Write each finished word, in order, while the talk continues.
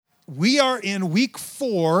We are in week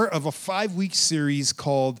 4 of a 5-week series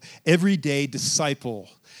called Everyday Disciple.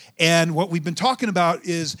 And what we've been talking about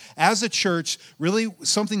is, as a church, really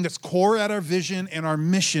something that's core at our vision and our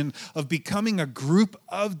mission of becoming a group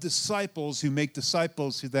of disciples who make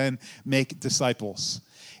disciples who then make disciples.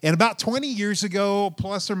 And about 20 years ago,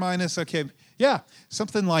 plus or minus,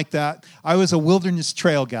 something like that, I was a wilderness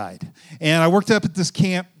trail guide. And I worked up at this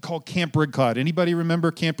camp called Camp Red Cloud. Anybody remember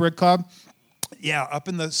Camp Red Cloud? Yeah, up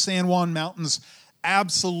in the San Juan Mountains.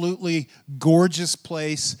 Absolutely gorgeous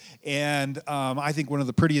place, and I think one of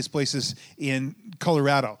the prettiest places in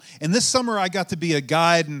Colorado. And this summer, I got to be a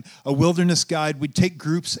guide and a wilderness guide. We'd take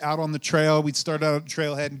groups out on the trail. We'd start out at the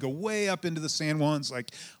trailhead and go way up into the San Juans, like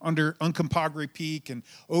under Uncompahgre Peak and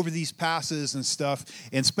over these passes and stuff,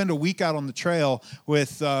 and spend a week out on the trail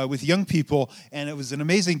with young people, and it was an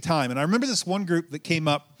amazing time. And I remember this one group that came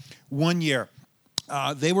up one year.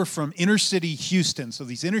 They were from inner city Houston. So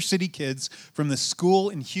these inner city kids from the school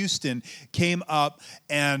in Houston came up,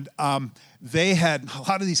 and they had, a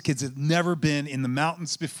lot of these kids had never been in the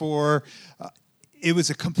mountains before. It was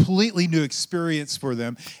a completely new experience for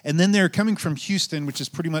them. And then they're coming from Houston, which is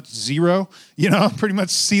pretty much zero, pretty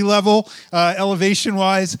much sea level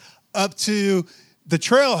elevation-wise, up to the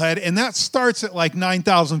trailhead, and that starts at like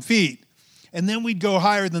 9,000 feet. And then we'd go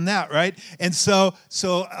higher than that, right? And so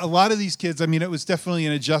a lot of these kids, it was definitely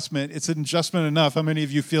an adjustment. It's an adjustment enough. How many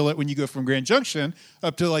of you feel it when you go from Grand Junction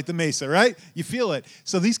up to like the Mesa, right? You feel it.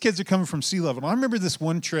 So these kids are coming from sea level. And I remember this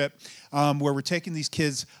one trip where we're taking these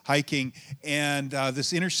kids hiking, and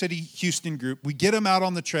this inner city Houston group, we get them out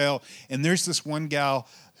on the trail, and there's this one gal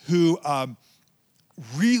who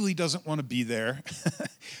really doesn't want to be there,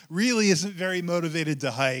 really isn't very motivated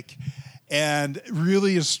to hike, and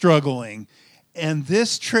really is struggling. And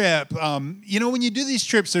this trip, when you do these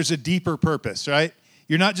trips, there's a deeper purpose, right?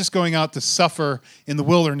 You're not just going out to suffer in the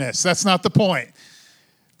wilderness. That's not the point.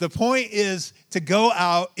 The point is to go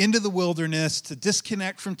out into the wilderness, to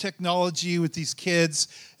disconnect from technology with these kids,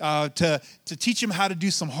 to teach them how to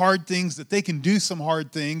do some hard things, that they can do some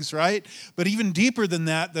hard things, right? But even deeper than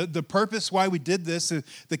that, the purpose why we did this,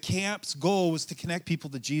 the camp's goal was to connect people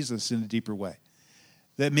to Jesus in a deeper way.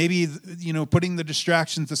 That maybe, putting the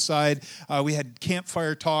distractions aside, we had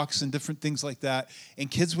campfire talks and different things like that,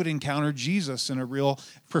 and kids would encounter Jesus in a real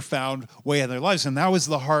profound way in their lives, and that was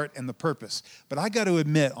the heart and the purpose. But I got to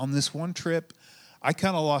admit, on this one trip, I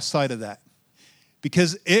kind of lost sight of that,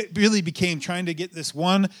 because it really became trying to get this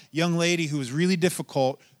one young lady who was really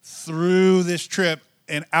difficult through this trip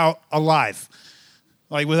and out alive,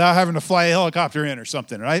 like without having to fly a helicopter in or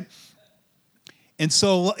something, right? And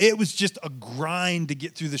so it was just a grind to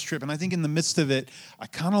get through this trip. And I think in the midst of it, I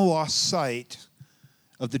kind of lost sight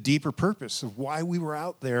of the deeper purpose of why we were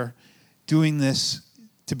out there doing this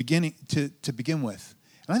to begin with.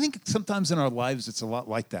 And I think sometimes in our lives, it's a lot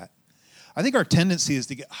like that. I think our tendency is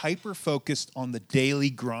to get hyper-focused on the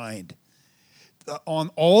daily grind,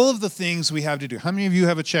 on all of the things we have to do. How many of you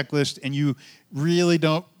have a checklist and you really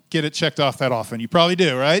don't get it checked off that often? You probably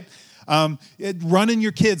do, right? Running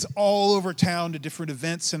your kids all over town to different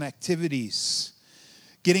events and activities,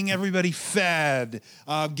 getting everybody fed,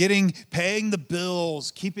 paying the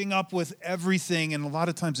bills, keeping up with everything. And a lot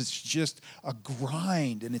of times it's just a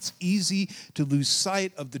grind, and it's easy to lose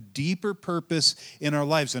sight of the deeper purpose in our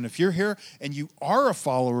lives. And if you're here and you are a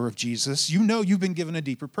follower of Jesus, you know you've been given a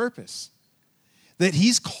deeper purpose, that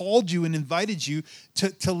he's called you and invited you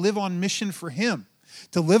to live on mission for him.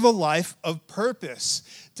 To live a life of purpose,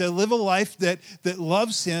 to live a life that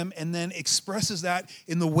loves him and then expresses that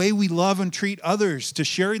in the way we love and treat others, to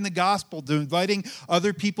sharing the gospel, to inviting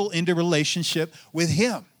other people into relationship with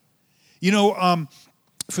him.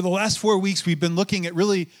 For the last 4 weeks, we've been looking at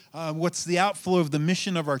really what's the outflow of the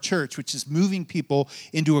mission of our church, which is moving people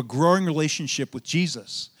into a growing relationship with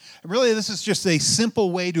Jesus. And really, this is just a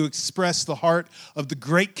simple way to express the heart of the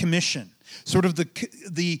Great Commission. Sort of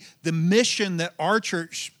the mission that our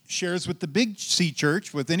church shares with the Big C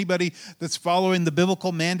Church, with anybody that's following the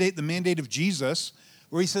biblical mandate, the mandate of Jesus,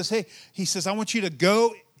 where he says, I want you to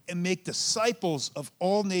go and make disciples of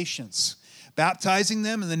all nations, baptizing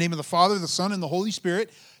them in the name of the Father, the Son, and the Holy Spirit,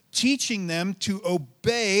 teaching them to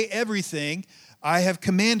obey everything I have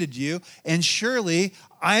commanded you, and surely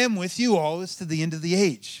I am with you always to the end of the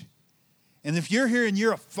age. And if you're here and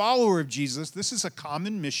you're a follower of Jesus, this is a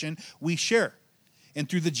common mission we share. And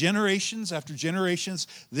through the generations after generations,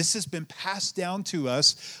 this has been passed down to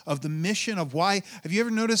us of the mission of why. Have you ever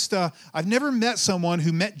noticed, I've never met someone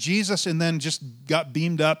who met Jesus and then just got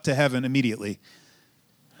beamed up to heaven immediately.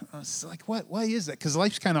 It's like, what? Why is that? Because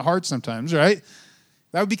life's kind of hard sometimes, right?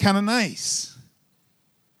 That would be kind of nice.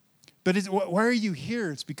 But why are you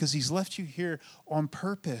here? It's because he's left you here on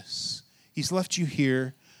purpose. He's left you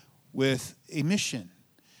here with a mission.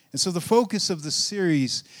 And so the focus of this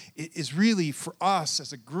series is really for us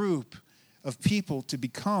as a group of people to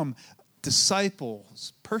become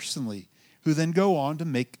disciples personally, who then go on to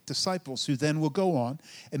make disciples, who then will go on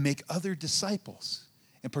and make other disciples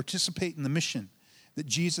and participate in the mission that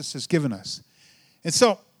Jesus has given us. And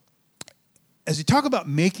so, as you talk about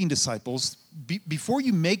making disciples, before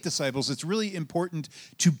you make disciples, it's really important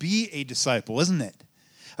to be a disciple, isn't it?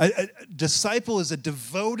 A disciple is a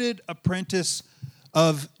devoted apprentice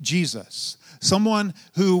of Jesus. Someone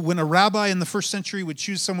who, when a rabbi in the first century would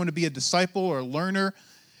choose someone to be a disciple or a learner,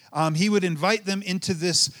 he would invite them into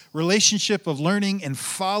this relationship of learning and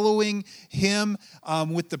following him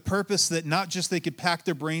with the purpose that not just they could pack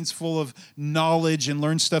their brains full of knowledge and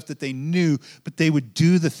learn stuff that they knew, but they would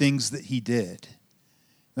do the things that he did.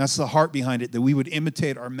 That's the heart behind it, that we would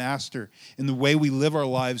imitate our master in the way we live our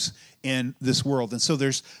lives in this world. And so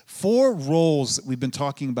there's 4 roles that we've been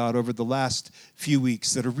talking about over the last few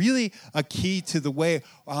weeks that are really a key to the way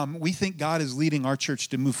we think God is leading our church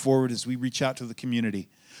to move forward as we reach out to the community.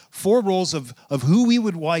 4 roles of who we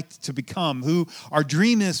would like to become, who our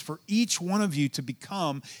dream is for each one of you to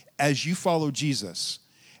become as you follow Jesus.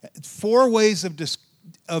 4 ways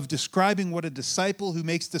of describing what a disciple who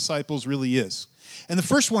makes disciples really is. And the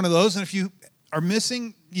first one of those, and if you are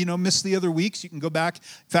missed the other weeks, you can go back.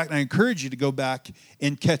 In fact, I encourage you to go back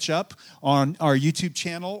and catch up on our YouTube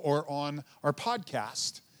channel or on our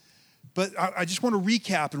podcast. But I just want to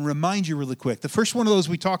recap and remind you really quick. The first one of those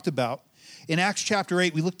we talked about in Acts chapter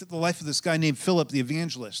 8, we looked at the life of this guy named Philip the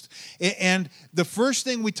evangelist. And the first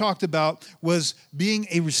thing we talked about was being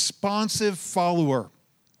a responsive follower.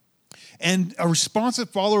 And a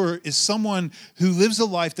responsive follower is someone who lives a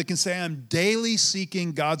life that can say, I'm daily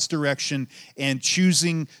seeking God's direction and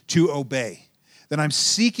choosing to obey. That I'm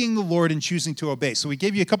seeking the Lord and choosing to obey. So we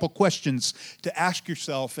gave you a couple questions to ask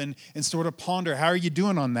yourself and sort of ponder, how are you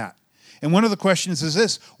doing on that? And one of the questions is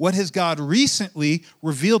this: what has God recently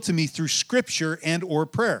revealed to me through Scripture and or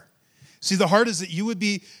prayer? See, the heart is that you would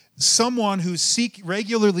be someone who's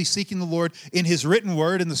regularly seeking the Lord in his written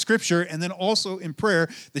word, in the Scripture, and then also in prayer,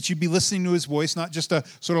 that you'd be listening to his voice, not just a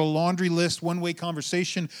sort of laundry list, one-way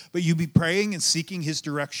conversation, but you'd be praying and seeking his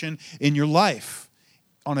direction in your life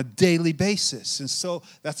on a daily basis. And so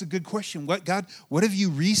that's a good question. What have you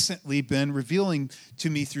recently been revealing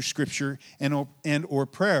to me through Scripture and or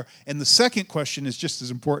prayer? And the second question is just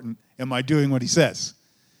as important. Am I doing what he says?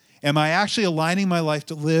 Am I actually aligning my life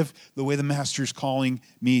to live the way the Master is calling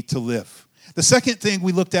me to live? The second thing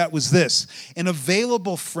we looked at was this: an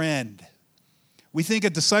available friend. We think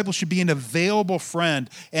a disciple should be an available friend.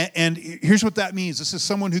 And here's what that means. This is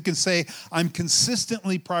someone who can say, I'm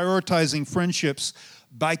consistently prioritizing friendships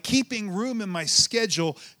by keeping room in my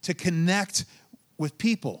schedule to connect with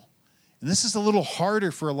people. And this is a little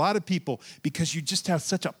harder for a lot of people because you just have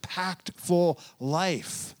such a packed full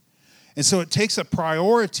life. And so it takes a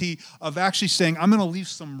priority of actually saying, I'm going to leave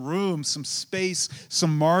some room, some space,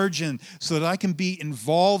 some margin so that I can be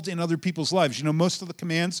involved in other people's lives. You know, most of the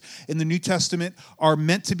commands in the New Testament are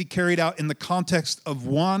meant to be carried out in the context of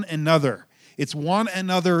one another. It's one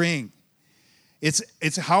anothering.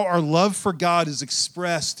 It's how our love for God is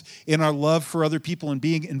expressed in our love for other people and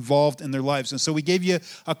being involved in their lives. And so we gave you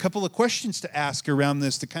a couple of questions to ask around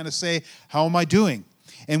this to kind of say, how am I doing?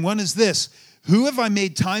 And one is this: who have I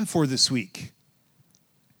made time for this week?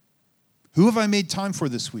 Who have I made time for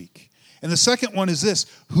this week? And the second one is this: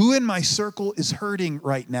 who in my circle is hurting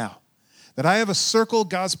right now? That I have a circle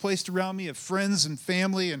God's placed around me of friends and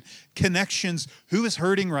family and connections. Who is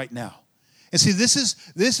hurting right now? And see, this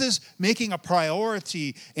is making a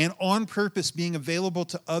priority and on purpose being available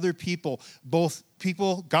to other people, both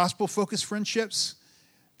people, gospel-focused friendships,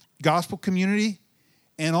 gospel community,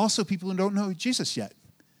 and also people who don't know Jesus yet.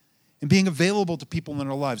 And being available to people in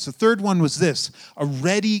their lives. The third one was this: a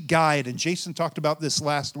ready guide. And Jason talked about this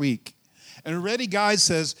last week. And a ready guide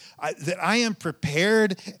says that I am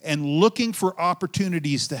prepared and looking for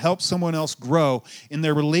opportunities to help someone else grow in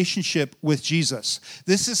their relationship with Jesus.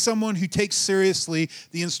 This is someone who takes seriously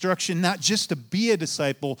the instruction not just to be a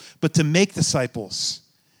disciple, but to make disciples,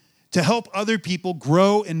 to help other people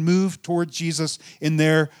grow and move toward Jesus in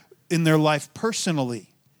their life personally.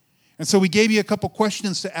 And so we gave you a couple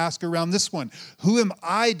questions to ask around this one. Who am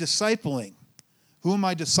I discipling? Who am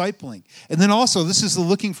I discipling? And then also, this is the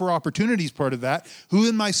looking for opportunities part of that. Who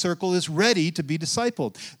in my circle is ready to be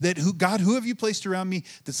discipled? God, who have you placed around me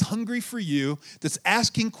that's hungry for you, that's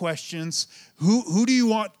asking questions? Who do you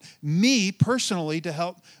want me personally to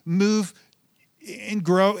help move and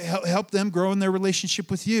grow, help them grow in their relationship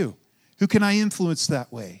with you? Who can I influence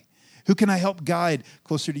that way? Who can I help guide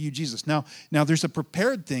closer to you, Jesus? Now there's a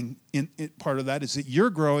prepared thing in part of that is that you're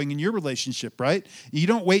growing in your relationship, right? You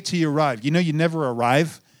don't wait till you arrive. You know you never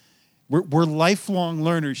arrive. We're lifelong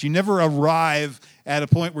learners. You never arrive at a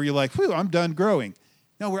point where you're like, whew, I'm done growing.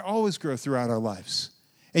 No, we're always grow throughout our lives.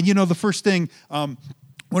 And the first thing,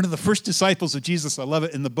 one of the first disciples of Jesus, I love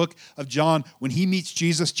it, in the book of John, when he meets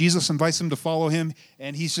Jesus, Jesus invites him to follow him,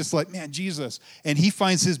 and he's just like, man, Jesus. And he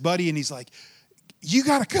finds his buddy, and he's like, you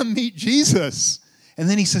got to come meet Jesus. And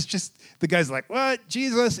then he says, the guy's like, what,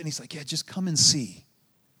 Jesus? And he's like, yeah, just come and see.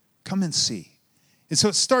 Come and see. And so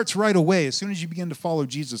it starts right away. As soon as you begin to follow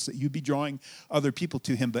Jesus, that you'd be drawing other people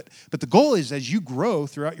to him. But the goal is, as you grow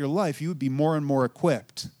throughout your life, you would be more and more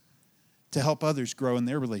equipped to help others grow in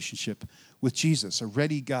their relationship with Jesus, a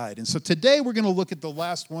ready guide. And so today we're going to look at the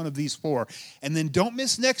last one of these four. And then don't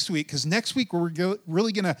miss next week, because next week we're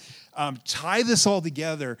really going to tie this all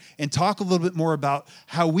together and talk a little bit more about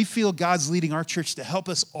how we feel God's leading our church to help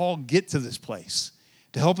us all get to this place,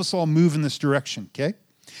 to help us all move in this direction, okay?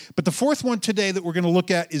 But the fourth one today that we're going to look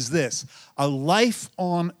at is this: a life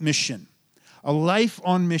on mission. A life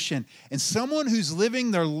on mission. And someone who's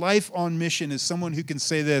living their life on mission is someone who can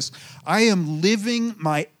say this: I am living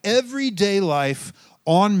my everyday life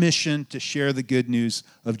on mission to share the good news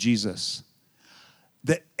of Jesus.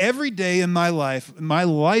 That every day in my life, my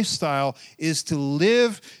lifestyle is to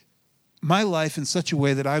live my life in such a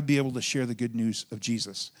way that I'd be able to share the good news of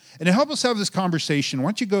Jesus. And to help us have this conversation, why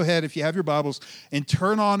don't you go ahead, if you have your Bibles, and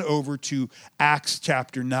turn on over to Acts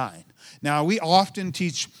chapter 9. Now, we often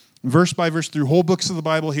teach verse by verse through whole books of the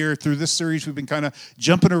Bible here. Through this series, we've been kind of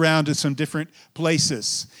jumping around to some different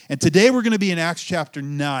places. And today we're going to be in Acts chapter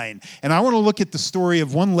 9. And I want to look at the story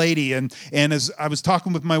of one lady. And as I was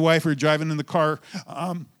talking with my wife, we were driving in the car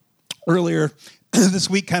earlier this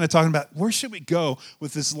week, kind of talking about where should we go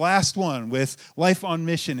with this last one, with Life on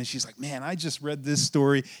Mission. And she's like, man, I just read this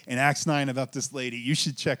story in Acts 9 about this lady. You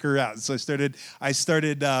should check her out. And so I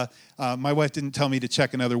started, my wife didn't tell me to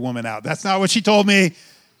check another woman out. That's not what she told me.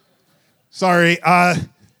 Sorry.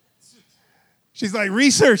 She's like,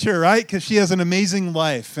 research her, right? Because she has an amazing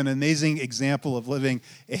life, an amazing example of living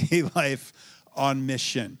a life on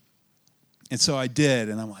mission. And so I did,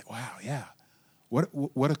 and I'm like, wow, yeah.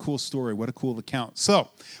 What a cool story. What a cool account. So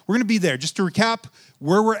we're going to be there. Just to recap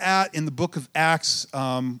where we're at in the book of Acts.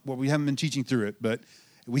 We haven't been teaching through it, but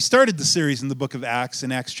we started the series in the book of Acts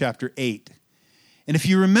in Acts chapter 8. And if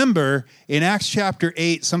you remember, in Acts chapter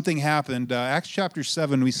 8, something happened. Acts chapter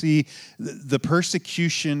 7, we see the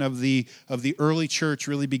persecution of the early church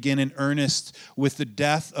really begin in earnest with the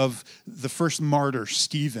death of the first martyr,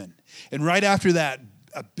 Stephen. And right after that,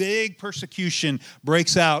 a big persecution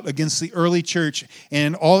breaks out against the early church,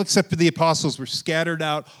 and all except for the apostles were scattered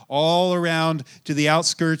out all around to the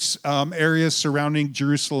outskirts areas surrounding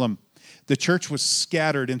Jerusalem. The church was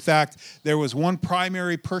scattered. In fact, there was one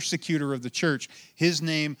primary persecutor of the church. His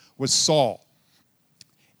name was Saul.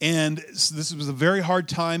 And this was a very hard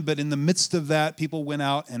time, but in the midst of that, people went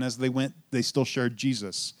out, and as they went, they still shared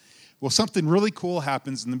Jesus. Well, something really cool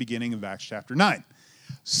happens in the beginning of Acts chapter 9.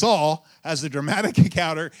 Saul has a dramatic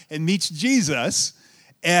encounter and meets Jesus.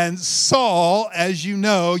 And Saul, as you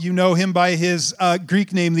know him by his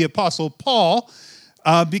Greek name, the Apostle Paul,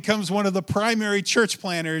 becomes one of the primary church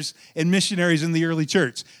planners and missionaries in the early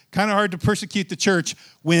church. Kind of hard to persecute the church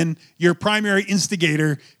when your primary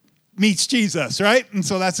instigator meets Jesus, right? And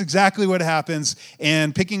so that's exactly what happens.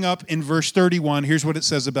 And picking up in verse 31, here's what it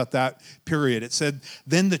says about that period. It said,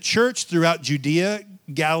 then the church throughout Judea,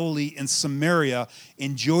 Galilee, and Samaria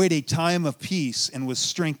enjoyed a time of peace and was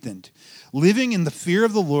strengthened. Living in the fear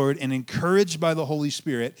of the Lord and encouraged by the Holy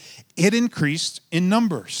Spirit, it increased in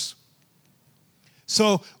numbers.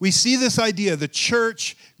 So we see this idea. The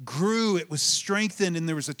church grew, it was strengthened, and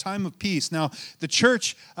there was a time of peace. Now, the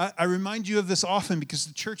church, I remind you of this often because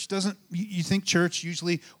the church doesn't, you think church,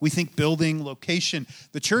 usually we think building, location.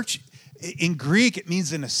 The church, in Greek, it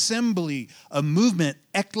means an assembly, a movement,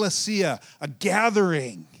 ekklesia, a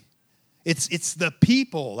gathering. It's the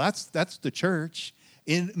people, that's the church,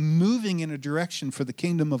 in moving in a direction for the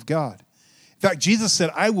kingdom of God. In fact, Jesus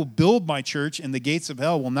said, I will build my church and the gates of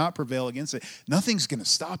hell will not prevail against it. Nothing's going to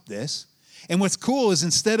stop this. And what's cool is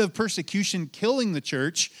instead of persecution killing the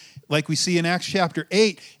church, like we see in Acts chapter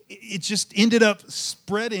 8, it just ended up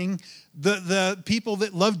spreading the people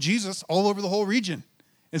that love Jesus all over the whole region.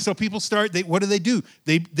 And so people what do?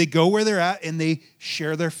 They go where they're at and they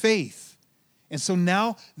share their faith. And so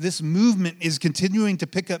now this movement is continuing to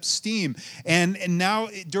pick up steam. And now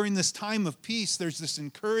during this time of peace, there's this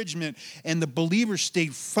encouragement, and the believers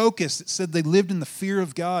stayed focused. It said they lived in the fear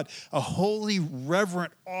of God, a holy,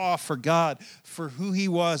 reverent awe for God, for who he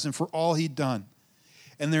was and for all he'd done.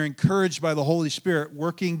 And they're encouraged by the Holy Spirit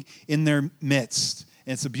working in their midst.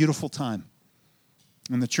 And it's a beautiful time.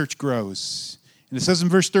 And the church grows. And it says in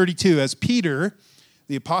verse 32, as Peter,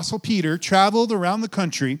 the Apostle Peter, traveled around the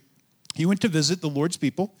country, he went to visit the Lord's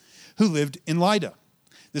people who lived in Lydda.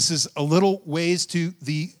 This is a little ways to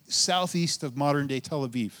the southeast of modern-day Tel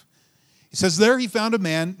Aviv. He says there he found a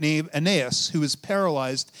man named Aeneas who was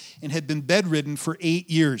paralyzed and had been bedridden for 8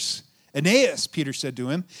 years. Aeneas, Peter said to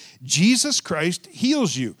him, Jesus Christ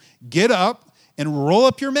heals you. Get up and roll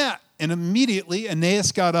up your mat. And immediately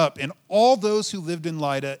Aeneas got up, and all those who lived in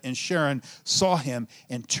Lydda and Sharon saw him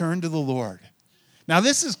and turned to the Lord. Now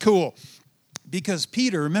this is cool. Because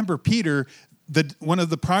Peter, remember Peter, one of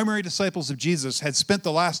the primary disciples of Jesus, had spent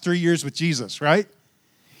the last 3 years with Jesus, right?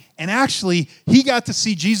 And actually, he got to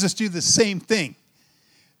see Jesus do the same thing.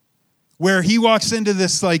 Where he walks into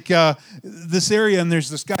this this area, and there's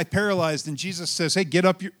this guy paralyzed, and Jesus says, hey, get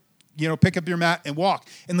up, pick up your mat and walk.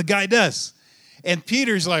 And the guy does. And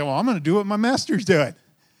Peter's like, well, I'm going to do what my master's doing.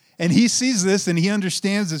 And he sees this, and he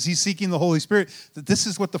understands as he's seeking the Holy Spirit that this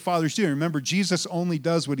is what the Father's doing. Remember, Jesus only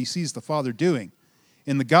does what he sees the Father doing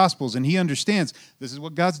in the Gospels, and he understands this is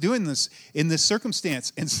what God's doing in this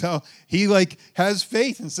circumstance. And so he has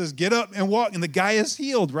faith and says, get up and walk. And the guy is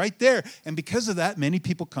healed right there. And because of that, many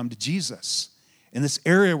people come to Jesus in this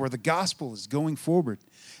area where the gospel is going forward.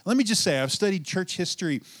 Let me just say, I've studied church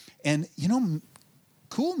history, and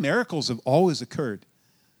cool miracles have always occurred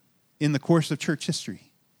in the course of church history.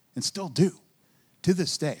 And still do, to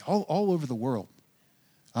this day, all over the world.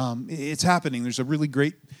 It's happening. There's a really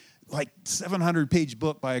great, 700-page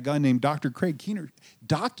book by a guy named Dr. Craig Keener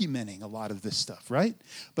documenting a lot of this stuff, right?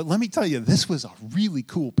 But let me tell you, this was a really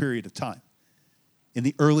cool period of time in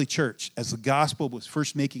the early church as the gospel was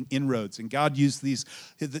first making inroads. And God used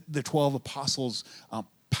the 12 apostles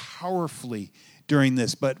powerfully during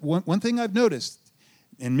this. But one thing I've noticed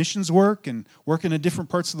in missions work and working in different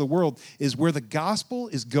parts of the world is where the gospel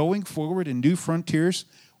is going forward in new frontiers,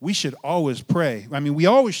 we should always pray. I mean, we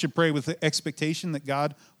always should pray with the expectation that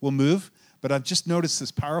God will move. But I've just noticed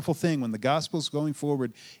this powerful thing when the gospel is going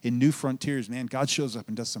forward in new frontiers, man, God shows up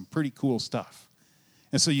and does some pretty cool stuff.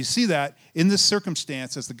 And so you see that in this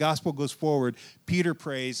circumstance, as the gospel goes forward, Peter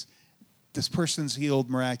prays, this person's healed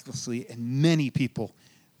miraculously, and many people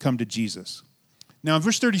come to Jesus. Now in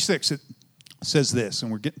verse 36, it says this,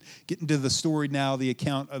 and we're getting to the story now, the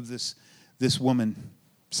account of this woman.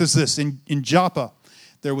 It says this, in Joppa,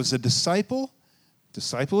 there was a disciple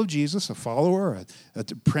of Jesus, a follower, an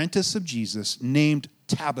apprentice of Jesus, named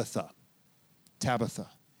Tabitha.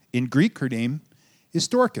 Tabitha. In Greek, her name is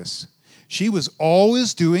Dorcas. She was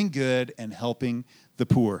always doing good and helping the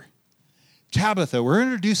poor. Tabitha, we're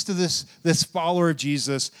introduced to this follower of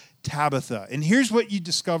Jesus, Tabitha. And here's what you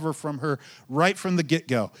discover from her right from the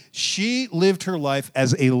get-go. She lived her life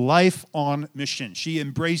as a life on mission. She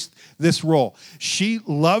embraced this role. She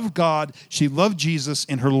loved God, she loved Jesus,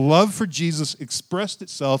 and her love for Jesus expressed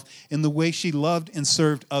itself in the way she loved and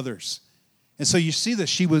served others. And so you see this.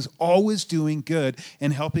 She was always doing good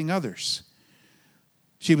and helping others.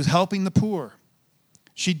 She was helping the poor.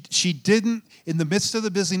 She didn't, in the midst of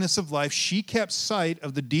the busyness of life, she kept sight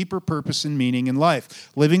of the deeper purpose and meaning in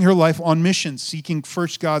life, living her life on mission, seeking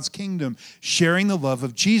first God's kingdom, sharing the love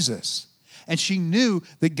of Jesus. And she knew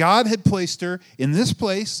that God had placed her in this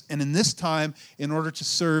place and in this time in order to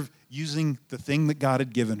serve using the thing that God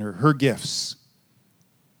had given her, her gifts.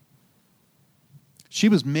 She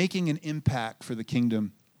was making an impact for the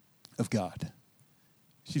kingdom of God.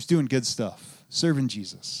 She was doing good stuff, serving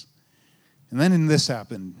Jesus. And then this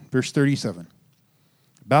happened, verse 37.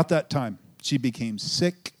 About that time, she became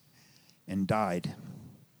sick and died.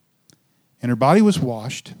 And her body was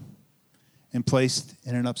washed and placed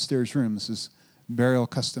in an upstairs room. This is burial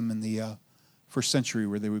custom in the first century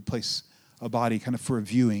where they would place a body kind of for a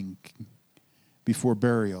viewing before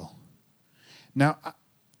burial. Now,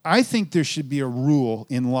 I think there should be a rule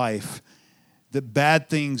in life that bad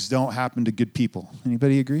things don't happen to good people.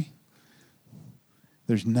 Anybody agree?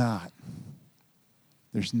 There's not.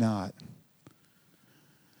 There's not.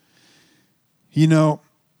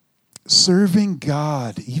 Serving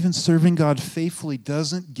God, even serving God faithfully,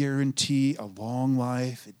 doesn't guarantee a long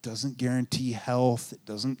life. It doesn't guarantee health. It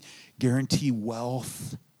doesn't guarantee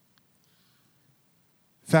wealth.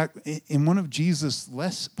 In fact, in one of Jesus'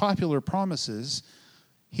 less popular promises,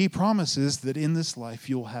 he promises that in this life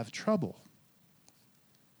you'll have trouble.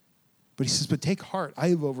 But he says, but take heart, I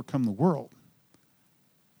have overcome the world.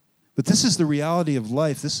 But this is the reality of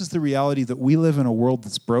life. This is the reality that we live in a world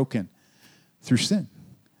that's broken through sin.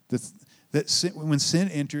 When sin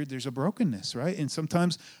entered, there's a brokenness, right? And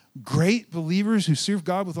sometimes great believers who serve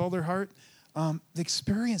God with all their heart, they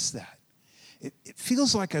experience that. It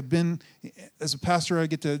feels like I've been, as a pastor, I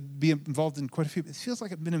get to be involved in quite a few, it feels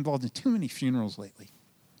like I've been involved in too many funerals lately.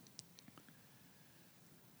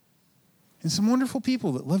 And some wonderful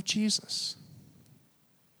people that love Jesus.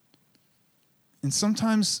 And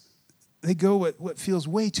sometimes they go at what feels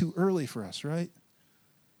way too early for us, right?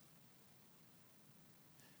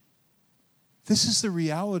 This is the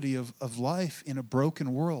reality of life in a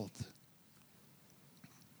broken world.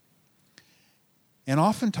 And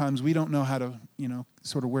oftentimes we don't know how to,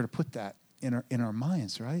 sort of where to put that in our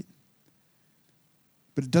minds, right?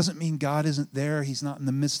 But it doesn't mean God isn't there. He's not in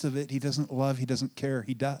the midst of it. He doesn't love. He doesn't care.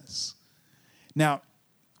 He does. Now,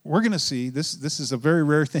 we're going to see, this is a very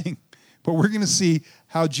rare thing, but we're going to see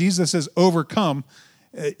how Jesus has overcome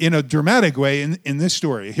in a dramatic way in this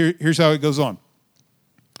story. Here's how it goes on.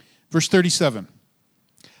 Verse 37.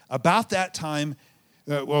 About that time,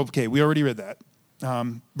 we already read that.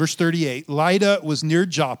 Verse 38, Lydda was near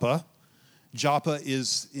Joppa. Joppa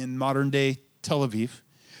is in modern-day Tel Aviv.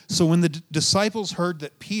 So when the disciples heard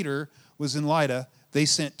that Peter was in Lydda, they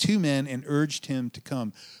sent 2 men and urged him to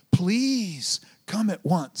come. Please come at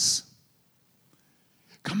once.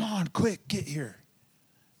 Come on, quick, get here.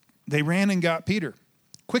 They ran and got Peter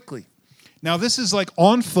quickly. Now this is like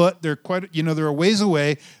on foot. They're they're a ways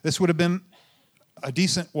away. This would have been a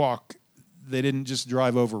decent walk. They didn't just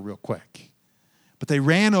drive over real quick. But they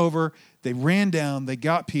ran over, they ran down, they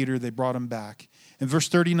got Peter, they brought him back. And verse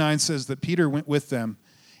 39 says that Peter went with them,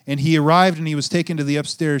 and he arrived and he was taken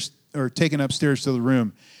upstairs to the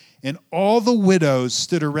room. And all the widows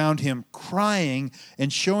stood around him crying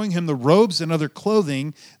and showing him the robes and other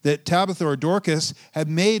clothing that Tabitha or Dorcas had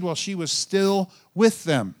made while she was still with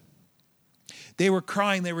them. They were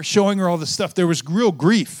crying, they were showing her all this stuff. There was real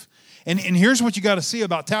grief. And here's what you got to see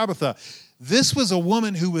about Tabitha. This was a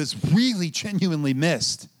woman who was really genuinely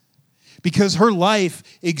missed because her life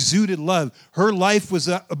exuded love. Her life was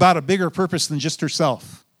about a bigger purpose than just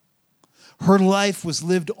herself. Her life was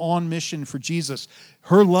lived on mission for Jesus.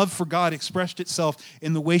 Her love for God expressed itself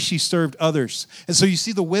in the way she served others. And so you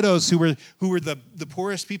see the widows who were the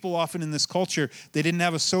poorest people often in this culture. They didn't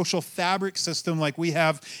have a social fabric system like we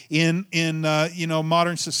have in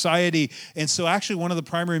modern society. And so actually one of the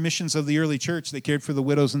primary missions of the early church, they cared for the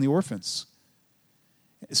widows and the orphans.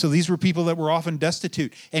 So these were people that were often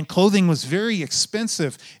destitute. And clothing was very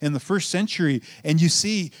expensive in the first century. And you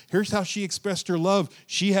see, here's how she expressed her love.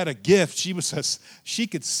 She had a gift. She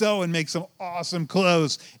could sew and make some awesome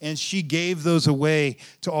clothes. And she gave those away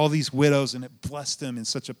to all these widows, and it blessed them in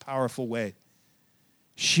such a powerful way.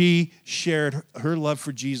 She shared her love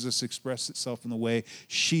for Jesus, expressed itself in the way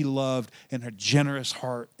she loved and her generous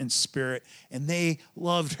heart and spirit. And they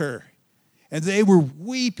loved her. And they were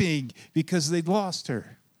weeping because they'd lost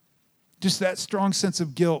her. Just that strong sense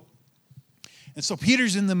of guilt. And so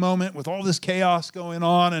Peter's in the moment with all this chaos going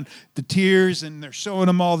on and the tears, and they're showing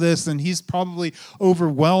him all this, and he's probably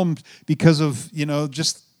overwhelmed because of,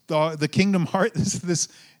 just the kingdom heart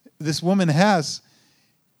this woman has.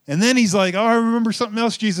 And then he's like, I remember something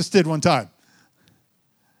else Jesus did one time.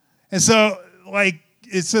 And so,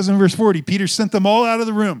 it says in verse 40, Peter sent them all out of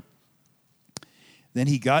the room. Then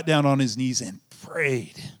he got down on his knees and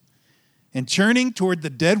prayed. And turning toward the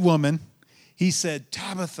dead woman, he said,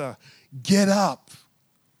 Tabitha, get up.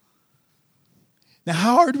 Now,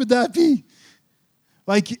 how hard would that be?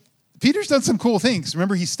 Peter's done some cool things.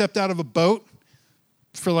 Remember, he stepped out of a boat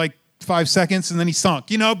for 5 seconds and then he sunk,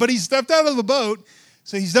 but he stepped out of the boat.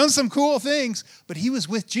 So he's done some cool things, but he was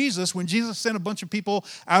with Jesus when Jesus sent a bunch of people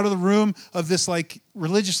out of the room of this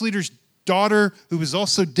religious leader's daughter who was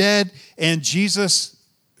also dead, and Jesus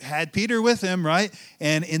had Peter with him, right?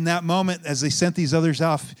 And in that moment, as they sent these others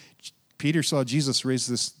off, Peter saw Jesus raise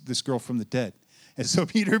this girl from the dead. And so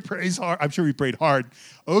Peter prays hard. I'm sure he prayed hard.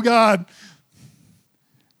 Oh, God.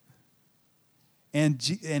 And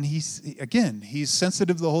he's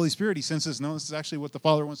sensitive to the Holy Spirit. He senses, no, this is actually what the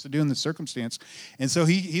Father wants to do in this circumstance. And so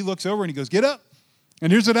he looks over and he goes, get up.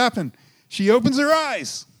 And here's what happened. She opens her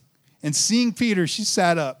eyes, and seeing Peter, she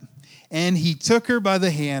sat up. And he took her by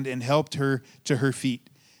the hand and helped her to her feet.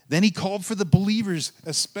 Then he called for the believers,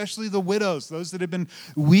 especially the widows, those that had been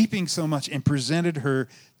weeping so much, and presented her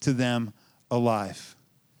to them alive.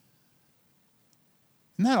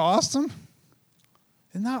 Isn't that awesome?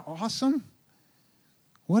 Isn't that awesome?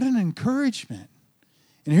 What an encouragement.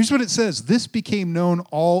 And here's what it says. This became known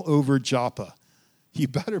all over Joppa. You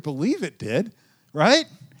better believe it did, right?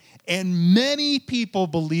 And many people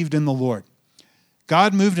believed in the Lord.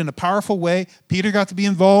 God moved in a powerful way. Peter got to be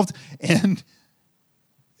involved, and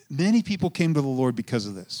many people came to the Lord because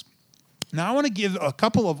of this. Now, I want to give a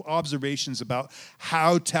couple of observations about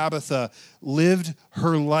how Tabitha lived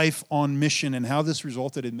her life on mission and how this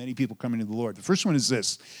resulted in many people coming to the Lord. The first one is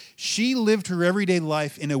this. She lived her everyday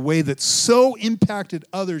life in a way that so impacted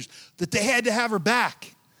others that they had to have her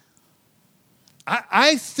back.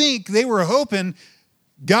 I think they were hoping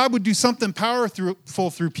God would do something powerful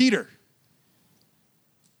through Peter.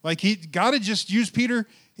 Like God had just used Peter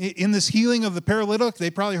in this healing of the paralytic. They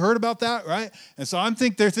probably heard about that, right? And so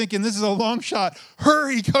they're thinking, this is a long shot.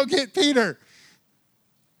 Hurry, go get Peter.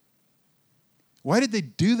 Why did they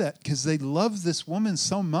do that? Because they loved this woman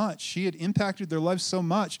so much. She had impacted their lives so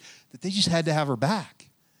much that they just had to have her back.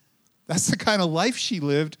 That's the kind of life she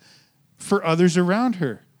lived for others around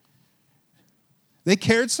her. They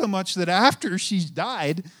cared so much that after she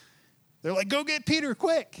died, they're like, go get Peter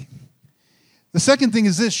quick. The second thing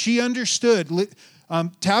is this. She understood.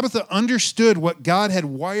 Tabitha understood what God had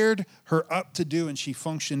wired her up to do, and she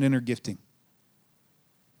functioned in her gifting. Do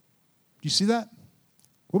you see that?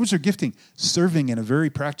 What was her gifting? Serving in a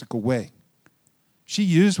very practical way. She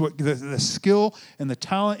used the skill and the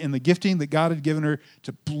talent and the gifting that God had given her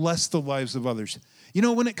to bless the lives of others. You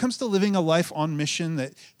know, when it comes to living a life on mission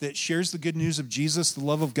that shares the good news of Jesus, the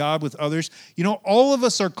love of God with others, you know, all of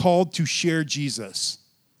us are called to share Jesus.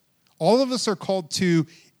 All of us are called to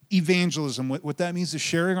evangelism. What that means is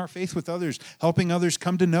sharing our faith with others, helping others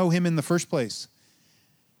come to know him in the first place.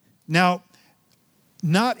 Now,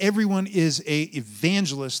 not everyone is an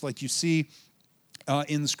evangelist like you see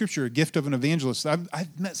in the scripture, a gift of an evangelist.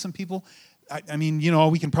 I've met some people. I mean, you know,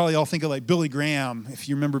 we can probably all think of like Billy Graham, if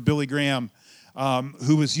you remember Billy Graham,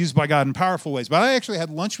 who was used by God in powerful ways. But I actually had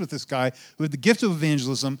lunch with this guy who had the gift of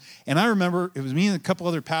evangelism, and I remember it was me and a couple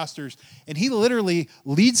other pastors, and he literally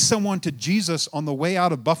leads someone to Jesus on the way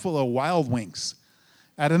out of Buffalo Wild Wings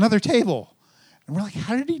at another table. And we're like,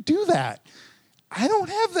 how did he do that? I don't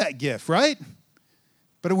have that gift, right?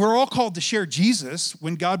 But we're all called to share Jesus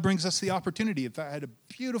when God brings us the opportunity. In fact, I had a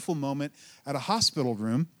beautiful moment at a hospital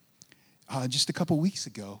room just a couple weeks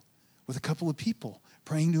ago with a couple of people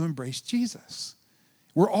praying to embrace Jesus.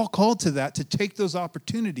 We're all called to that, to take those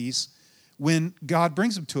opportunities when God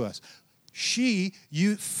brings them to us.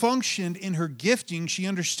 You functioned in her gifting. She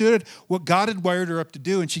understood what God had wired her up to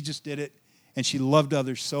do, and she just did it. And she loved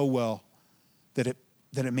others so well that it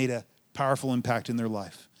made a powerful impact in their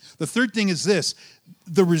life. The third thing is this.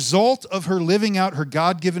 The result of her living out her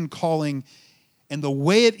God-given calling and the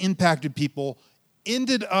way it impacted people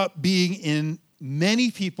ended up being in many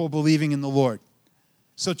people believing in the Lord.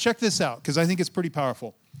 So check this out, because I think it's pretty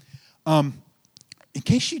powerful. In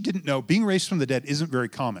case you didn't know, being raised from the dead isn't very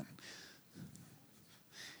common.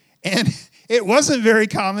 And it wasn't very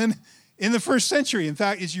common in the first century. In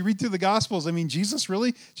fact, as you read through the Gospels, I mean, Jesus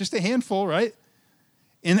really, just a handful, right?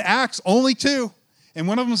 In Acts, only 2. And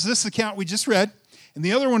one of them is this account we just read. And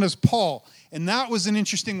the other one is Paul. And that was an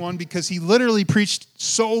interesting one because he literally preached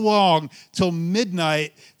so long till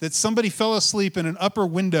midnight that somebody fell asleep in an upper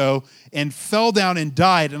window and fell down and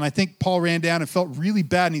died. And I think Paul ran down and felt really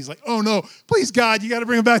bad. And he's like, oh no, please God, you got to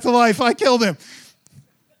bring him back to life. I killed him.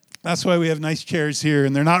 That's why we have nice chairs here.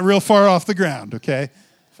 And they're not real far off the ground, okay?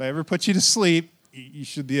 If I ever put you to sleep, you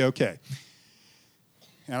should be okay.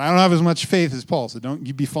 And I don't have as much faith as Paul, so don't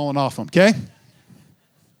you be falling off them, okay?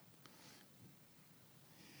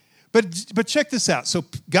 But check this out. So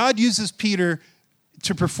God uses Peter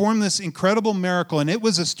to perform this incredible miracle, and it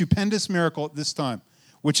was a stupendous miracle at this time,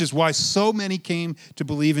 which is why so many came to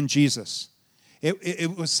believe in Jesus.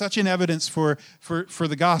 It was such an evidence for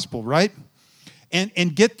the gospel, right?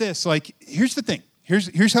 And get this, like, here's the thing.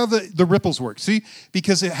 Here's how the ripples work. See,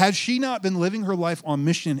 because had she not been living her life on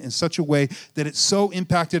mission in such a way that it so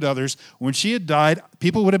impacted others, when she had died,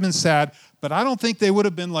 people would have been sad, but I don't think they would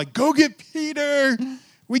have been like, go get Peter.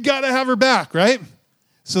 We got to have her back, right?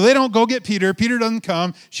 So they don't go get Peter. Peter doesn't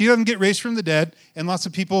come. She doesn't get raised from the dead. And lots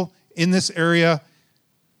of people in this area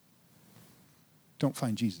don't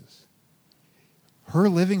find Jesus. Her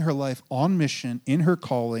living her life on mission, in her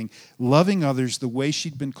calling, loving others the way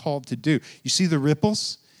she'd been called to do. You see the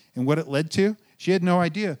ripples and what it led to? She had no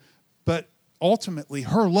idea. But ultimately,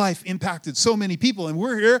 her life impacted so many people. And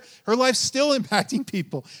we're here, her life's still impacting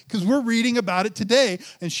people because we're reading about it today.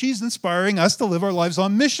 And she's inspiring us to live our lives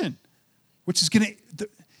on mission, which is going to...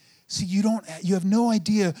 See, you have no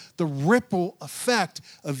idea the ripple effect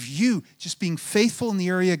of you just being faithful in the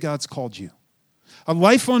area God's called you. A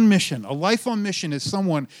life on mission. A life on mission is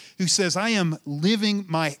someone who says, I am living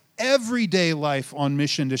my everyday life on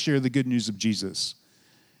mission to share the good news of Jesus.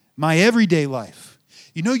 My everyday life.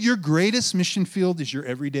 You know, your greatest mission field is your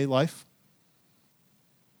everyday life.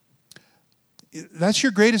 That's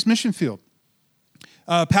your greatest mission field.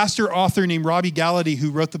 Pastor author named Robbie Gallaty,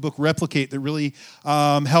 who wrote the book Replicate, that really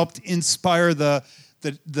helped inspire the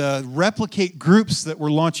Replicate groups that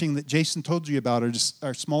we're launching that Jason told you about, are just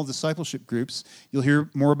our small discipleship groups. You'll hear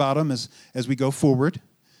more about them as we go forward.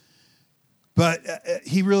 But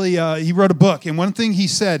he wrote a book, and one thing he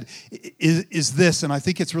said is this, and I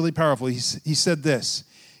think it's really powerful. He said this.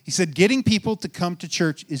 He said, getting people to come to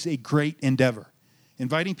church is a great endeavor.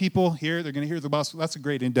 Inviting people here, they're going to hear the gospel, that's a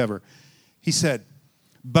great endeavor. He said,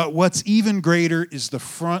 but what's even greater is the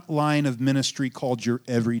front line of ministry called your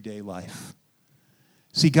everyday life.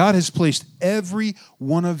 See, God has placed every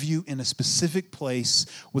one of you in a specific place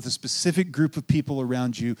with a specific group of people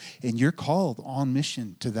around you, and you're called on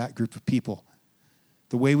mission to that group of people.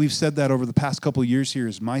 The way we've said that over the past couple of years here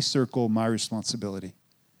is my circle, my responsibility.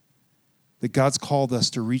 That God's called us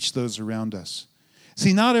to reach those around us.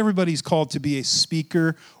 See, not everybody's called to be a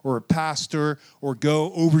speaker or a pastor or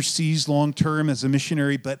go overseas long-term as a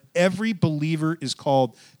missionary, but every believer is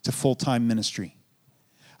called to full-time ministry.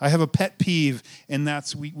 I have a pet peeve, and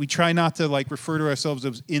that's we try not to refer to ourselves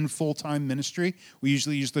as in full-time ministry. We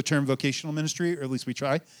usually use the term vocational ministry, or at least we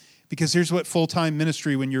try, because here's what full-time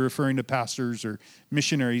ministry, when you're referring to pastors or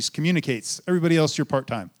missionaries, communicates. Everybody else, you're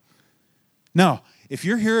part-time. Now, if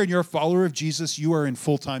you're here and you're a follower of Jesus, you are in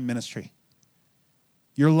full-time ministry.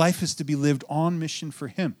 Your life is to be lived on mission for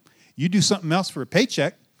Him. You do something else for a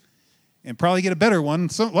paycheck and probably get a better one,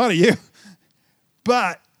 a lot of you.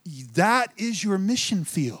 But that is your mission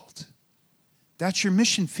field. That's your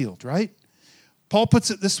mission field, right? Paul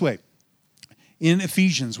puts it this way. In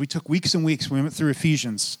Ephesians, we took weeks and weeks. We went through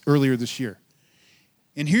Ephesians earlier this year.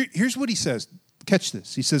 And here's what he says. Catch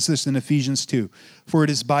this. He says this in Ephesians 2. For it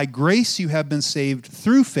is by grace you have been saved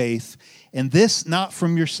through faith, and this not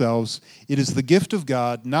from yourselves. It is the gift of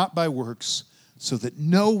God, not by works, so that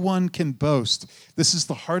no one can boast. This is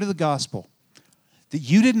the heart of the gospel. That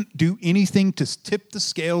you didn't do anything to tip the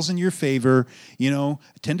scales in your favor,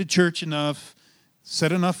 attended church enough,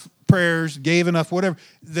 said enough prayers, gave enough, whatever,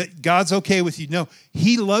 that God's okay with you. No,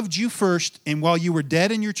 He loved you first, and while you were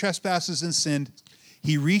dead in your trespasses and sin,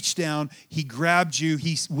 He reached down, He grabbed you,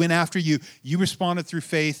 He went after you. You responded through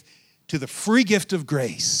faith to the free gift of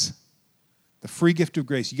grace. The free gift of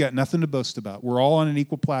grace. You got nothing to boast about. We're all on an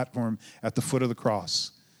equal platform at the foot of the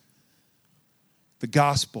cross. The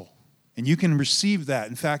gospel. And you can receive that.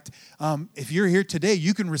 In fact, if you're here today,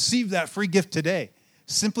 you can receive that free gift today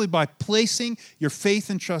simply by placing your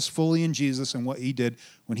faith and trust fully in Jesus and what He did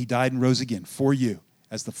when He died and rose again for you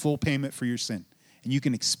as the full payment for your sin. And you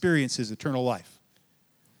can experience His eternal life.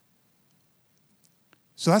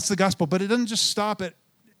 So that's the gospel. But it doesn't just stop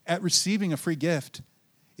at receiving a free gift.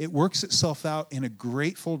 It works itself out in a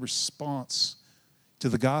grateful response to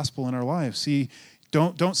the gospel in our lives. See,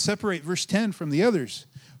 don't separate verse 10 from the others.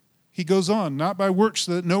 He goes on, not by works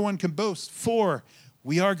so that no one can boast. For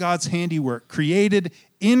we are God's handiwork, created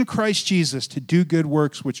in Christ Jesus to do good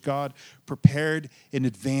works which God prepared in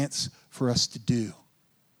advance for us to do.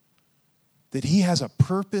 That He has a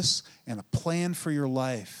purpose and a plan for your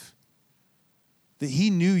life. That He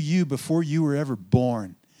knew you before you were ever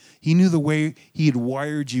born. He knew the way He had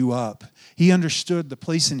wired you up. He understood the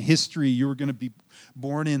place in history you were going to be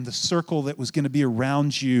born in, the circle that was going to be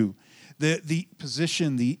around you, the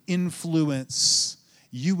position, the influence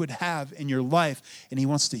you would have in your life. And He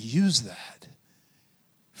wants to use that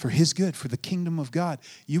for His good, for the kingdom of God.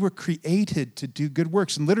 You were created to do good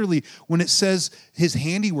works. And literally, when it says His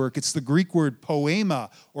handiwork, it's the Greek word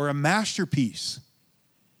poema, or a masterpiece.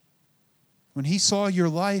 When He saw your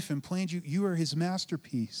life and planned you, you are His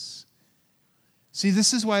masterpiece. See,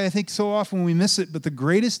 this is why I think so often we miss it, but the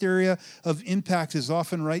greatest area of impact is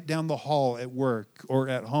often right down the hall at work or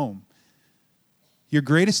at home. Your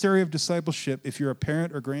greatest area of discipleship, if you're a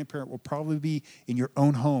parent or grandparent, will probably be in your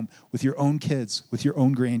own home, with your own kids, with your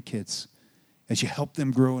own grandkids, as you help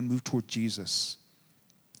them grow and move toward Jesus.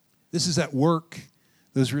 This is at work,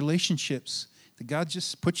 those relationships that God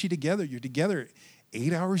just puts you together. You're together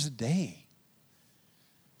 8 hours a day.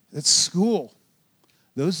 At school,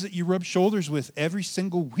 those that you rub shoulders with every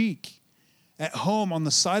single week. At home, on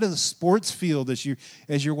the side of the sports field, as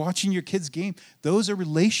you're watching your kids' game, those are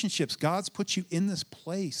relationships. God's put you in this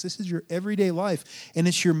place. This is your everyday life, and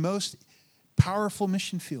it's your most powerful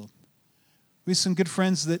mission field. We have some good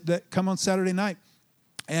friends that come on Saturday night.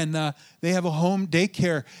 And they have a home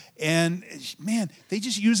daycare. And, man, they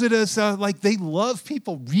just use it as like they love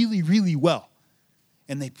people really, really well.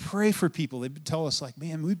 And they pray for people. They tell us, like,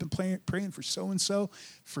 man, we've been praying for so-and-so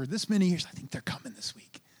for this many years. I think they're coming this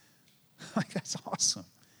week. Like, that's awesome.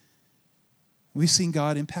 We've seen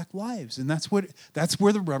God impact lives, and that's where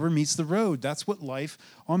the rubber meets the road. That's what life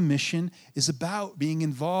on mission is about, being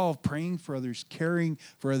involved, praying for others, caring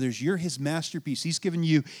for others. You're his masterpiece. He's given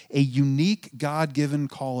you a unique God-given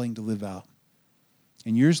calling to live out.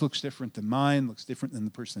 And yours looks different than mine, looks different than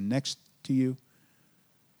the person next to you.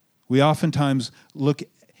 We oftentimes look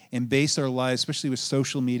and base our lives, especially with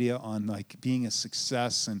social media, on like being a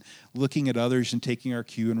success and looking at others and taking our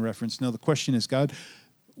cue and reference. No, the question is, God,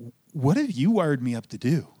 what have you wired me up to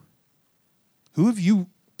do? Who have you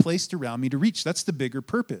placed around me to reach? That's the bigger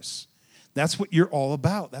purpose. That's what you're all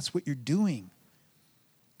about. That's what you're doing.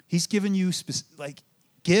 He's given you like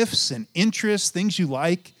gifts and interests, things you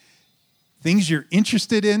like, things you're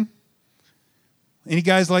interested in. Any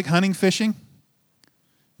guys like hunting, fishing?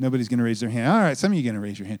 Nobody's going to raise their hand. All right, some of you are going to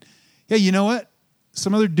raise your hand. Yeah, you know what?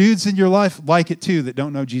 Some other dudes in your life like it too that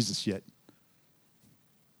don't know Jesus yet.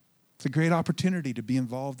 It's a great opportunity to be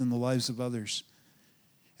involved in the lives of others.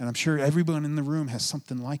 And I'm sure everyone in the room has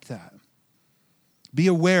something like that. Be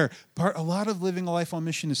aware. A lot of living a life on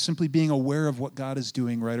mission is simply being aware of what God is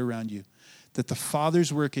doing right around you. That the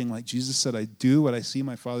Father's working, like Jesus said, I do what I see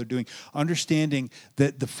my Father doing. Understanding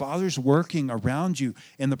that the Father's working around you.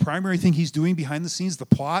 And the primary thing he's doing behind the scenes, the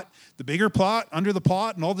plot, the bigger plot, under the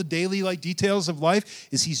plot, and all the daily like details of life,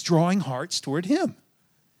 is he's drawing hearts toward him.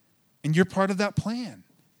 And you're part of that plan.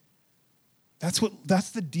 That's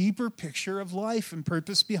the deeper picture of life and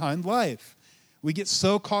purpose behind life. We get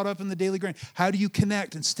so caught up in the daily grind. How do you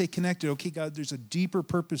connect and stay connected? Okay, God, there's a deeper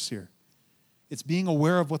purpose here. It's being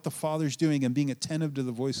aware of what the Father's doing and being attentive to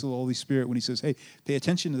the voice of the Holy Spirit when he says, hey, pay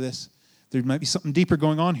attention to this. There might be something deeper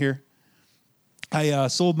going on here. I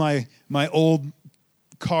sold my old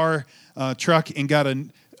car truck and got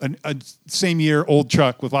a same year old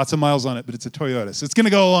truck with lots of miles on it, but it's a Toyota, so it's going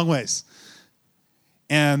to go a long ways.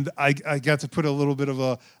 And I got to put a little bit of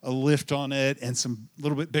a lift on it and some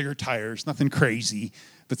little bit bigger tires, nothing crazy.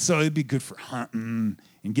 But so it'd be good for hunting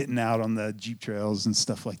and getting out on the Jeep trails and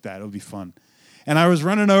stuff like that. It would be fun. And I was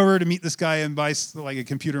running over to meet this guy and buy like a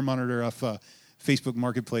computer monitor off Facebook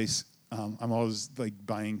Marketplace. I'm always like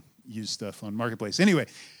buying used stuff on Marketplace. Anyway,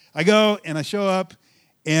 I go and I show up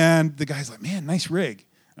and the guy's like, man, nice rig.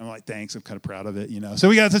 I'm like, thanks, I'm kind of proud of it, you know. So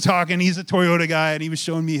we got to talking. He's a Toyota guy, and he was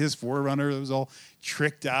showing me his 4Runner that was all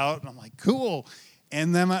tricked out. And I'm like, cool.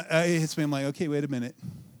 And then it hits me. I'm like, okay, wait a minute.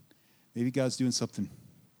 Maybe God's doing something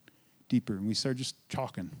deeper. And we started just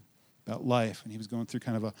talking about life. And he was going through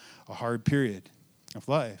kind of a hard period of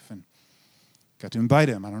life. And got to invite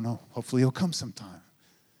him. I don't know. Hopefully he'll come sometime.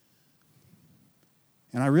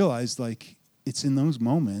 And I realized, like, it's in those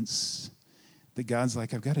moments that God's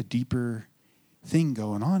like, I've got a deeper thing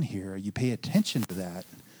going on here. You pay attention to that,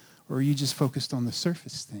 or are you just focused on the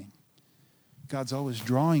surface thing? God's always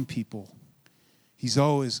drawing people. He's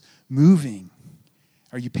always moving.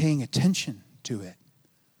 Are you paying attention to it?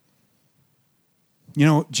 You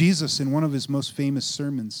know, Jesus, in one of his most famous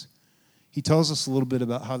sermons, he tells us a little bit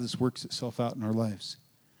about how this works itself out in our lives.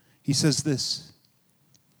 He says this,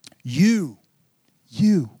 you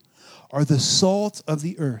are the salt of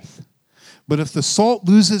the earth. But if the salt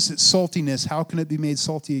loses its saltiness, how can it be made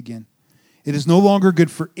salty again? It is no longer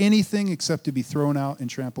good for anything except to be thrown out and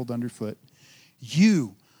trampled underfoot.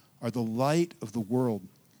 You are the light of the world.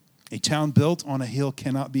 A town built on a hill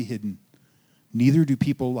cannot be hidden. Neither do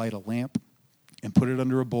people light a lamp and put it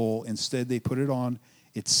under a bowl. Instead, they put it on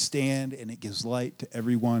its stand, and it gives light to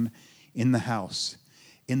everyone in the house.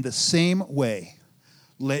 In the same way,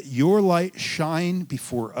 let your light shine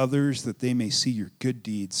before others that they may see your good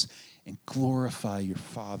deeds and glorify your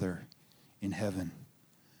Father in heaven.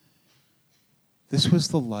 This was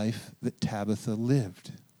the life that Tabitha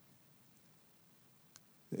lived.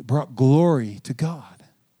 It brought glory to God.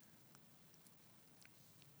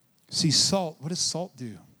 See, salt, what does salt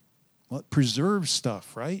do? Well, it preserves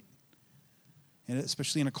stuff, right? And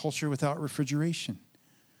especially in a culture without refrigeration.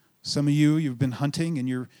 Some of you've been hunting and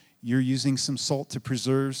you're using some salt to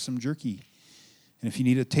preserve some jerky. And if you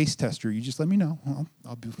need a taste tester, you just let me know.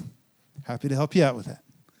 I'll be happy to help you out with that.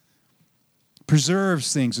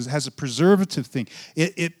 Preserves things. It has a preservative thing.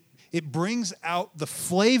 It brings out the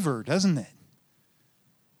flavor, doesn't it?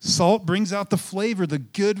 Salt brings out the flavor, the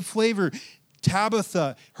good flavor.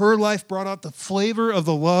 Tabitha, her life brought out the flavor of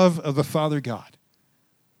the love of the Father God.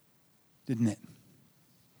 Didn't it?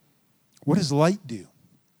 What does light do?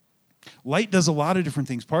 Light does a lot of different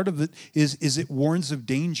things. Part of it is it warns of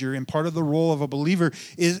danger, and part of the role of a believer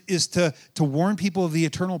is to warn people of the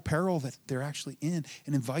eternal peril that they're actually in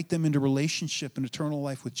and invite them into relationship and eternal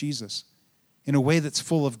life with Jesus in a way that's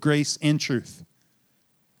full of grace and truth.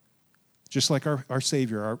 Just like our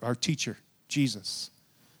Savior, our teacher, Jesus.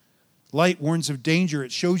 Light warns of danger.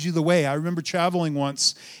 It shows you the way. I remember traveling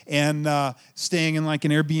once and staying in like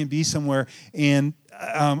an Airbnb somewhere, and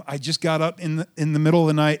I just got up in the middle of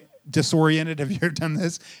the night, disoriented. Have you ever done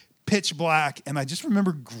this? Pitch black, and I just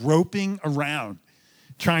remember groping around,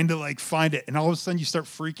 trying to like find it, and all of a sudden you start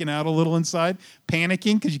freaking out a little inside,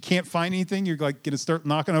 panicking because you can't find anything. You're like going to start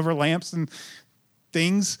knocking over lamps and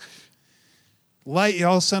things. Light,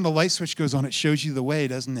 all of a sudden a light switch goes on. It shows you the way,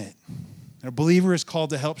 doesn't it? And a believer is called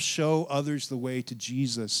to help show others the way to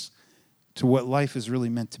Jesus, to what life is really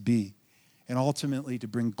meant to be, and ultimately to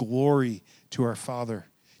bring glory to our Father.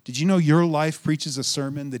 Did you know your life preaches a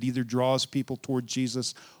sermon that either draws people toward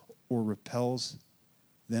Jesus or repels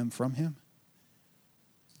them from him?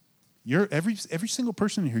 You're every single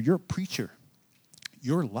person in here, you're a preacher.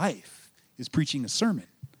 Your life is preaching a sermon.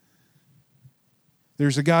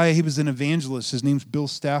 There's a guy, he was an evangelist. His name's Bill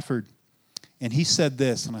Stafford. And he said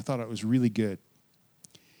this, and I thought it was really good.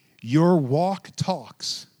 Your walk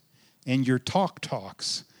talks and your talk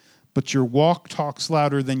talks, but your walk talks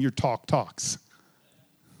louder than your talk talks.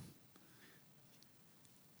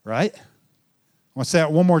 Right? I want to say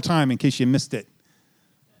it one more time in case you missed it.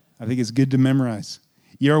 I think it's good to memorize.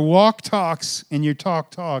 Your walk talks and your talk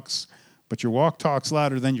talks, but your walk talks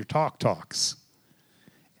louder than your talk talks.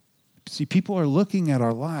 See, people are looking at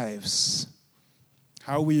our lives,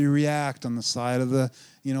 how we react on the side of the,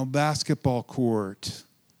 basketball court.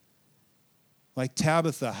 Like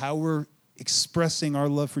Tabitha, how we're expressing our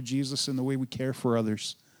love for Jesus in the way we care for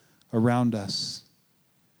others around us.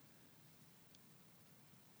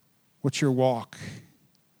 What's your walk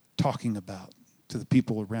talking about to the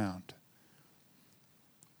people around?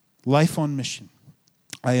 Life on mission.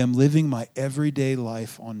 I am living my everyday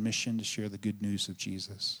life on mission to share the good news of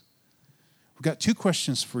Jesus. We've got 2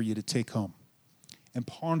 questions for you to take home and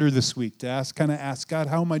ponder this week, to ask God,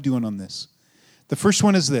 how am I doing on this? The first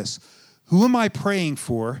one is this: who am I praying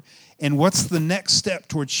for, and what's the next step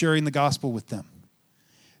towards sharing the gospel with them?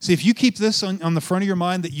 See, if you keep this on the front of your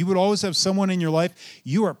mind, that you would always have someone in your life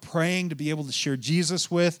you are praying to be able to share Jesus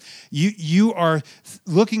with. You are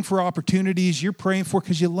looking for opportunities you're praying for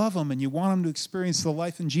because you love them and you want them to experience the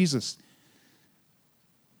life in Jesus.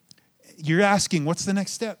 You're asking, what's the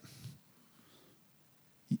next step?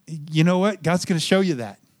 You know what? God's going to show you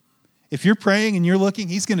that. If you're praying and you're looking,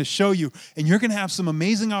 he's going to show you, and you're going to have some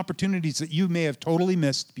amazing opportunities that you may have totally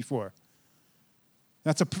missed before.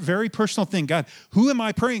 That's a very personal thing. God, who am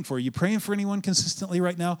I praying for? Are you praying for anyone consistently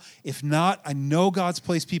right now? If not, I know God's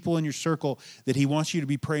placed people in your circle that he wants you to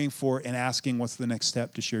be praying for and asking what's the next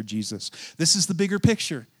step to share Jesus. This is the bigger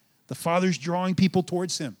picture. The Father's drawing people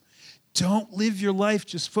towards him. Don't live your life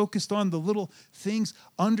just focused on the little things.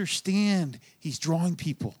 Understand he's drawing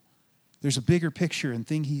people. There's a bigger picture and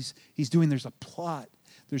thing he's doing. There's a plot.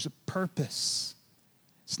 There's a purpose.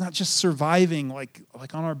 It's not just surviving like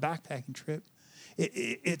on our backpacking trip.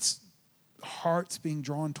 It's hearts being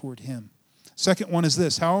drawn toward him. Second one is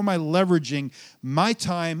this: how am I leveraging my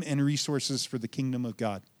time and resources for the kingdom of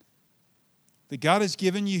God? That God has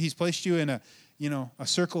given you, he's placed you in a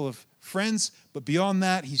circle of friends, but beyond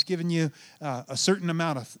that, he's given you a certain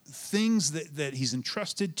amount of things that he's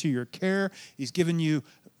entrusted to your care. He's given you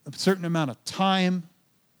a certain amount of time.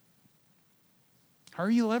 How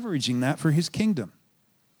are you leveraging that for his kingdom?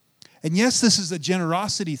 And yes, this is a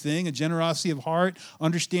generosity thing, a generosity of heart,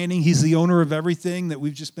 understanding he's the owner of everything that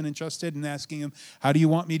we've just been entrusted, and asking him, how do you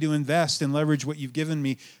want me to invest and leverage what you've given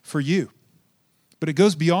me for you? But it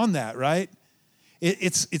goes beyond that, right?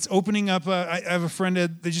 It's opening up. I have a friend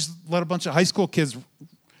that they just let a bunch of high school kids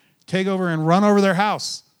take over and run over their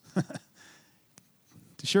house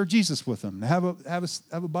to share Jesus with them, to have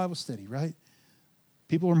a Bible study, right?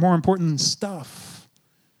 People are more important than stuff.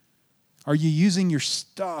 Are you using your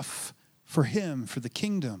stuff for him, for the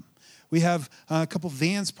kingdom? We have a couple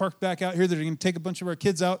vans parked back out here that are going to take a bunch of our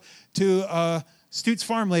kids out to Stutes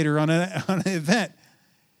Farm later on an event.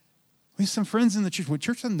 We have some friends in the church. Well,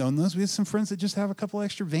 church doesn't know those. We have some friends that just have a couple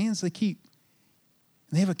extra vans they keep.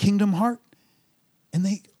 And they have a kingdom heart. And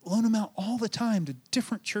they loan them out all the time to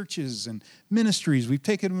different churches and ministries. We've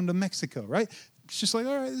taken them to Mexico, right? It's just like,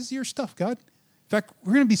 all right, this is your stuff, God. In fact,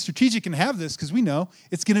 we're going to be strategic and have this because we know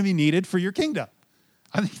it's going to be needed for your kingdom.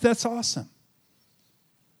 I think that's awesome.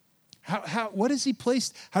 What has he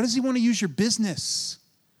placed? How does he want to use your business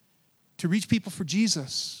to reach people for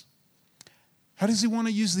Jesus? How does he want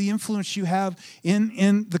to use the influence you have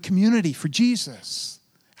in the community for Jesus?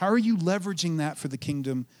 How are you leveraging that for the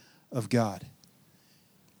kingdom of God?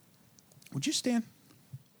 Would you stand?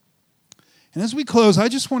 And as we close, I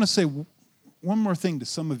just want to say one more thing to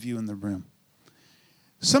some of you in the room.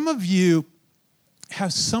 Some of you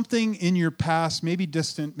have something in your past, maybe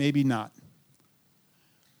distant, maybe not,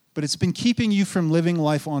 but it's been keeping you from living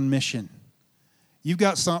life on mission. You've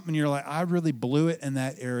got something, you're like, I really blew it in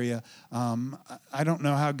that area. I don't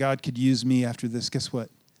know how God could use me after this. Guess what?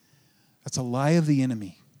 That's a lie of the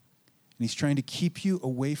enemy. And he's trying to keep you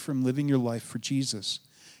away from living your life for Jesus.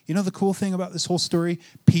 You know the cool thing about this whole story?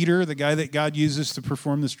 Peter, the guy that God uses to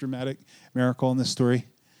perform this dramatic miracle in this story,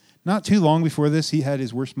 not too long before this, he had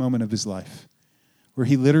his worst moment of his life, where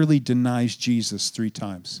he literally denies Jesus 3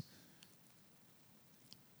 times.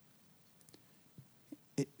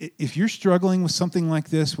 If you're struggling with something like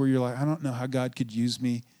this, where you're like, I don't know how God could use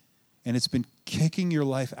me, and it's been kicking your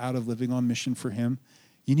life out of living on mission for him,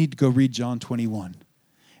 you need to go read John 21.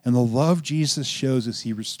 And the love Jesus shows as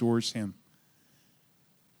he restores him.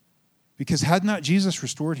 Because had not Jesus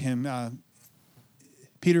restored him,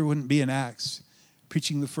 Peter wouldn't be in Acts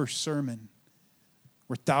preaching the first sermon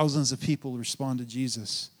where thousands of people respond to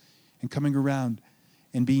Jesus and coming around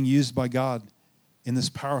and being used by God in this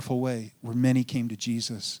powerful way where many came to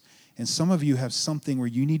Jesus. And some of you have something where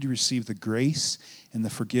you need to receive the grace and the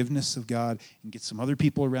forgiveness of God and get some other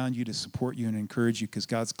people around you to support you and encourage you, because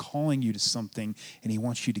God's calling you to something and he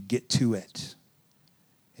wants you to get to it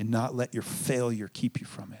and not let your failure keep you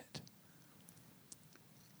from it.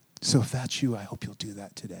 So if that's you, I hope you'll do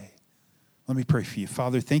that today. Let me pray for you.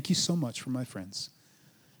 Father, thank you so much for my friends.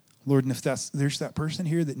 Lord, and if there's that person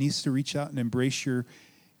here that needs to reach out and embrace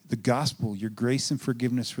the gospel, your grace and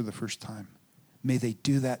forgiveness for the first time, may they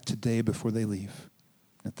do that today before they leave.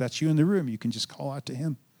 If that's you in the room, you can just call out to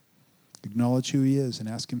him. Acknowledge who he is and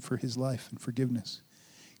ask him for his life and forgiveness.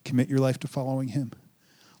 Commit your life to following him.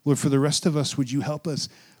 Lord, for the rest of us, would you help us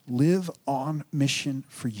live on mission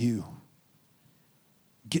for you?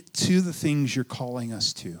 Get to the things you're calling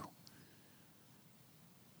us to.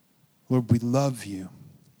 Lord, we love you.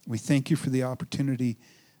 We thank you for the opportunity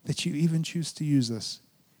that you even choose to use us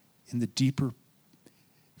in the deeper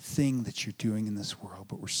thing that you're doing in this world,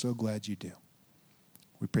 but we're so glad you do.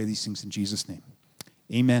 We pray these things in Jesus' name.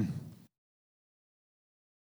 Amen.